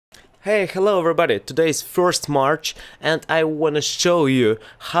Hey, hello everybody, today is 1st March and I wanna show you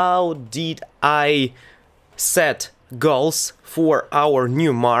how did I set goals for our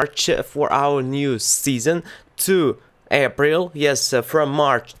new March, for our new season to April, yes, from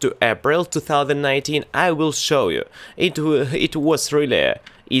March to April 2019. I will show you. It was really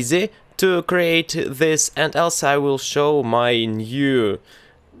easy to create this, and also I will show my new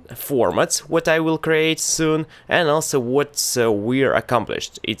formats, what I will create soon, and also what we are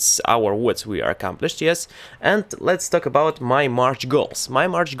accomplished. It's our what we are accomplished, yes. And let's talk about my March goals. My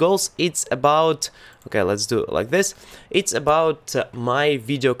March goals, it's about, okay, let's do it like this. It's about my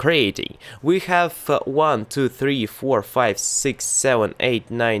video creating. We have 1, 2, 3, 4, 5, 6, 7,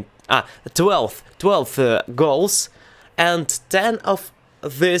 8, 9, 12 goals, and 10 of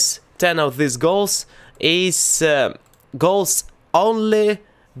these goals is goals only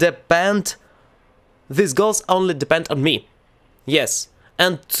depend. These goals only depend on me, yes,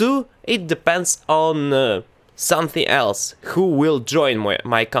 and 2, it depends on something else who will join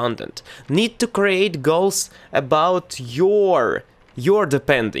my content. Need to create goals about your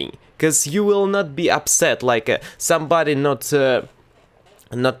depending, because you will not be upset like somebody not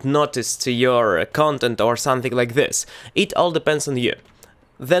noticed your content or something like this. It all depends on you.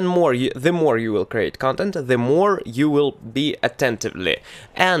 The more you will create content, the more you will be attentively.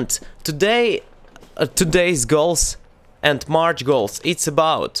 And today's goals and March goals, it's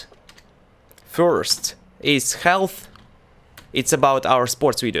about, first is health. It's about our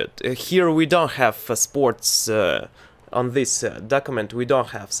sports video. Here we don't have sports on this document. We don't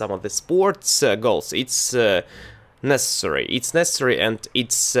have some of the sports goals. It's necessary. It's necessary, and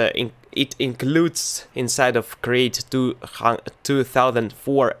it includes inside of create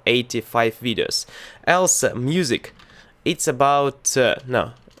 2485 videos. Also, music. It's about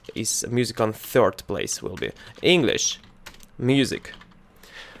no, is music on 3rd place will be English, music,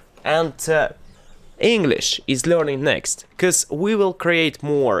 and English is learning next, because we will create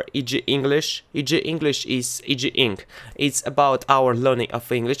more e.g. English. E.g. English is e.g. Inc. It's about our learning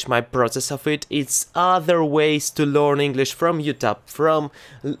of English, my process of it. It's other ways to learn English from YouTube, from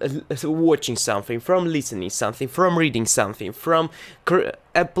watching something, from listening something, from reading something, from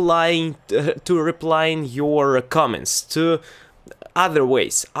applying to replying your comments, to other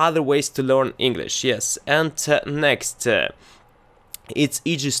ways to learn English, yes. And next, it's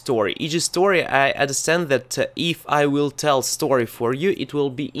e.g. story. E.g. story, I understand that if I will tell story for you, it will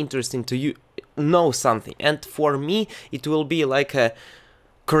be interesting to you, know something. And for me, it will be like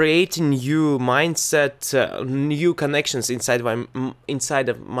creating new mindset, new connections inside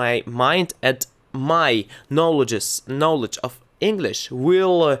of my mind, and my knowledge of English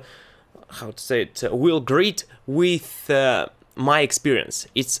will, how to say it, will greet with my experience.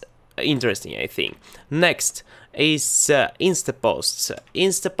 It's interesting, I think. Next is Instaposts.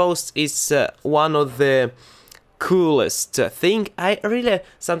 Instapost is one of the coolest thing. I really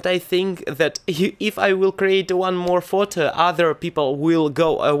sometimes think that if I will create one more photo, other people will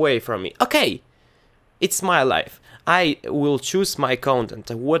go away from me. Okay, it's my life. I will choose my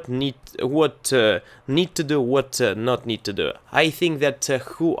content, what need to do, what not need to do. I think that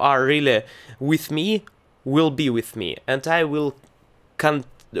who are really with me will be with me, and I will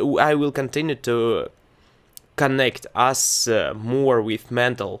continue to connect us more with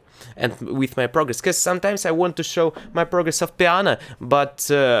mental and with my progress, because sometimes I want to show my progress of piano, but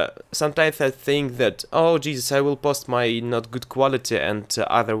sometimes I think that, oh Jesus, I will post my not good quality and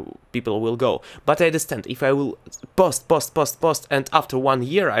other people will go. But I understand, if I will post, and after 1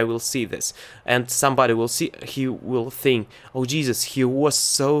 year I will see this, and somebody will see, he will think, oh Jesus, he was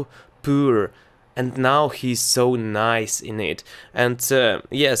so poor and now he's so nice in it. And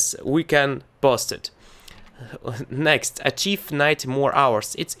yes, we can post it. Next, achieve 90 more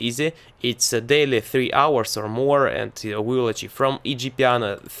hours. It's easy. It's daily 3 hours or more, and we will achieve from e.g.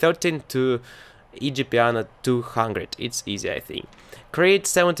 piano 13 to e.g. piano 200. It's easy, I think. Create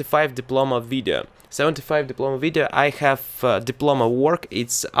 75 diploma video. 75 diploma video. I have diploma work.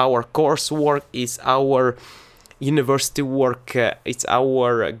 It's our course work. It's our university work. It's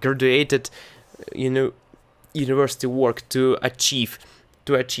our graduated, university work to achieve.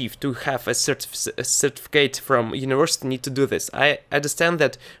 To have a certificate from university, need to do this. I understand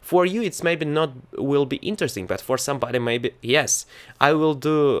that for you it's maybe not will be interesting, but for somebody maybe yes. I will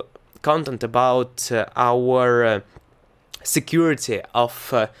do content about our security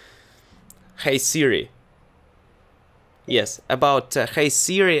of Hey Siri. Yes, about Hey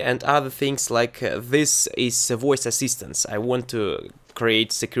Siri and other things like this is voice assistance. I want to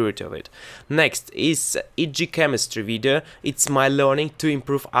create security of it. Next is EG chemistry video. It's my learning to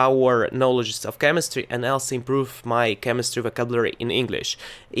improve our knowledge of chemistry and also improve my chemistry vocabulary in English.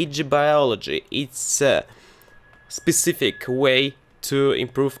 EG biology, it's a specific way to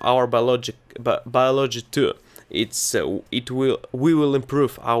improve our biology too. We will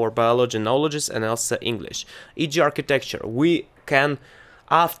improve our biology knowledge and also English. EG architecture, we can,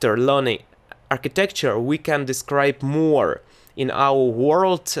 after learning architecture, we can describe more in our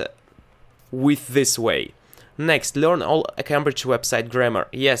world with this way. Next, learn all Cambridge website grammar.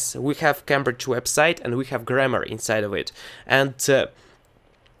 Yes, we have Cambridge website and we have grammar inside of it. And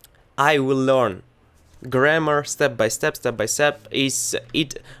I will learn grammar step by step.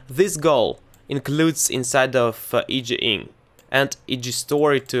 This goal includes inside of EG and EG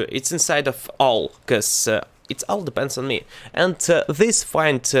story too. It's inside of all, because it all depends on me. And this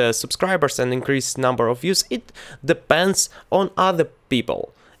find subscribers and increase number of views, it depends on other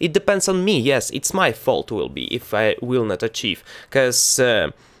people. It depends on me. Yes, it's my fault will be if I will not achieve, because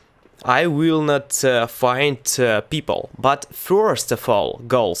I will not find people. But first of all,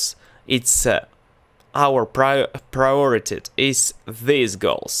 goals, it's our priority is these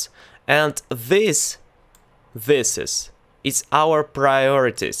goals, and this is our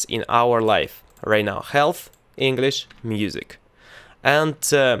priorities in our life right now: health, English, music. And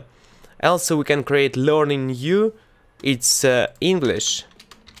also we can create learning new. It's English,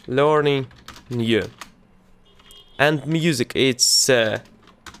 learning new, and music, it's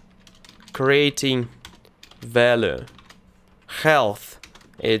creating value. Health,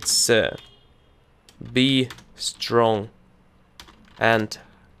 it's be strong and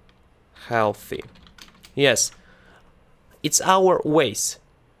healthy. Yes, it's our ways.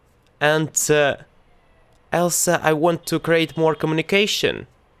 And also I want to create more communication.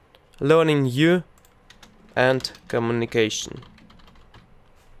 Learning you and communication.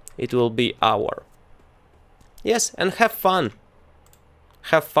 It will be our. Yes, and have fun.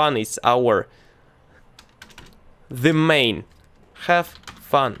 Have fun is our the main. Have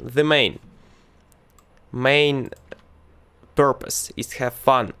fun. The main purpose is have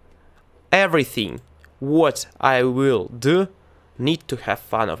fun. Everything what I will do need to have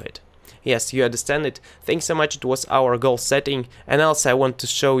fun of it. Yes, you understand it. Thanks so much. It was our goal setting. And also I want to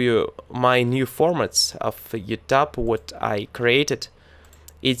show you my new formats of YouTube, what I created.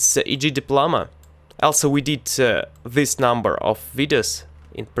 It's EG diploma. Also we did this number of videos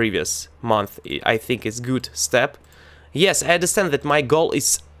in previous month. I think it's good step. Yes, I understand that my goal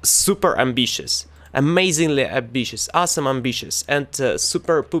is super ambitious. Amazingly ambitious, awesome ambitious, and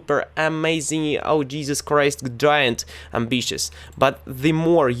super pooper amazing, oh Jesus Christ, giant ambitious. But the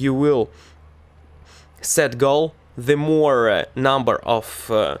more you will set goal, the more number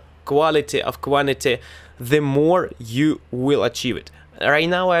of quality of quantity, the more you will achieve it. Right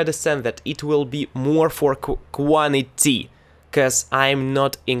now I understand that it will be more for quantity, because I'm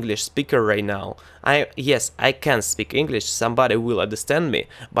not English speaker right now. Yes, I can speak English, somebody will understand me,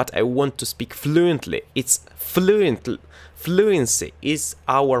 but I want to speak fluently. It's fluency is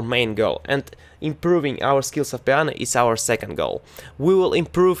our main goal, and improving our skills of piano is our second goal. We will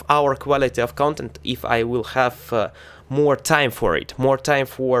improve our quality of content if I will have more time for it, more time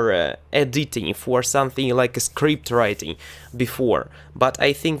for editing, for something like a script writing before. But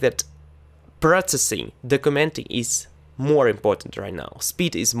I think that processing, documenting is more important right now.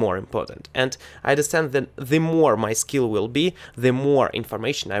 Speed is more important, and I understand that the more my skill will be, the more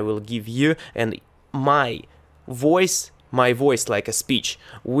information I will give you, and my voice like a speech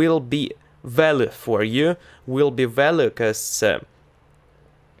will be value for you, will be value, because I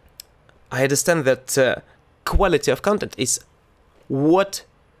understand that quality of content is what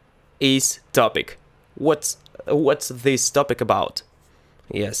is topic, what's this topic about.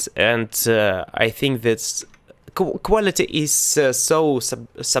 Yes, and I think that's quality is so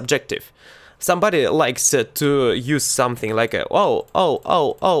subjective. Somebody likes to use something like a,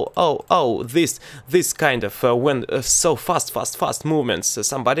 this kind of when so fast movements.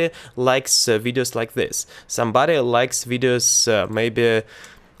 Somebody likes videos like this. Somebody likes videos maybe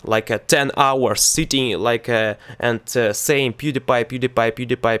like 10 hours sitting like and saying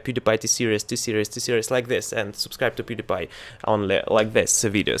PewDiePie, T-Series like this, and subscribe to PewDiePie only like this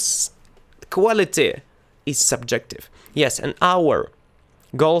videos. Quality is subjective. Yes, and our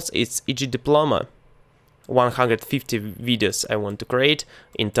goals is EG diploma, 150 videos I want to create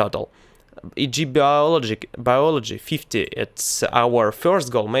in total. e.g. biology 50, it's our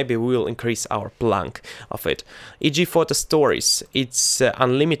first goal. Maybe we will increase our plank of it. E.g. photo stories, it's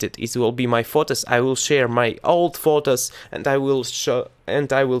unlimited. It will be my photos. I will share my old photos and I will show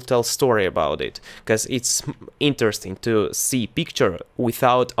and I will tell story about it, because it's interesting to see picture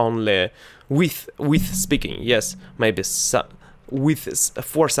without only with speaking. Yes, maybe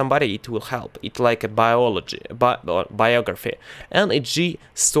for somebody it will help. It's like a biography. And e.g.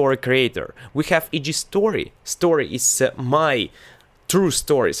 story creator, we have e.g. story is my true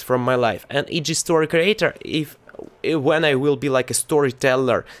stories from my life. And e.g. story creator, if when I will be like a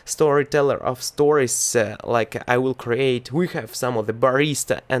storyteller of stories, like I will create. We have some of the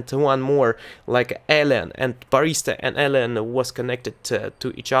barista and one more like Ellen, and barista and Ellen was connected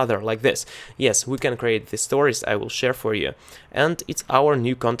to each other like this. Yes, we can create the stories I will share for you, and it's our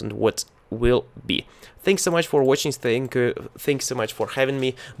new content what will be. Thanks so much for watching. Thanks so much for having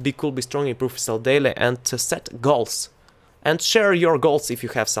me. Be cool, be strong, improve yourself daily, and set goals. And share your goals if you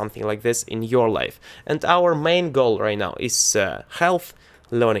have something like this in your life. And our main goal right now is health,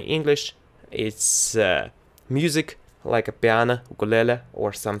 learning English, it's music, like a piano, ukulele,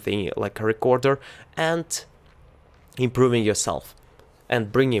 or something like a recorder, and improving yourself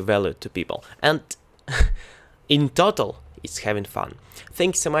and bringing value to people. And in total, it's having fun.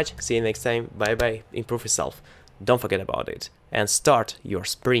 Thanks so much. See you next time. Bye bye. Improve yourself. Don't forget about it. And start your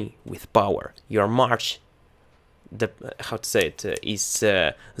spring with power. Your march, how to say it, is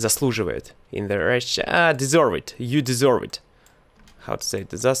заслуживает in the rest. Deserve it. You deserve it. How to say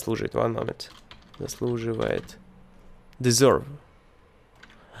it? Заслуживает. One moment. Заслуживает. Deserve.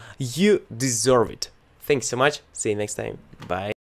 You deserve it. Thanks so much. See you next time. Bye.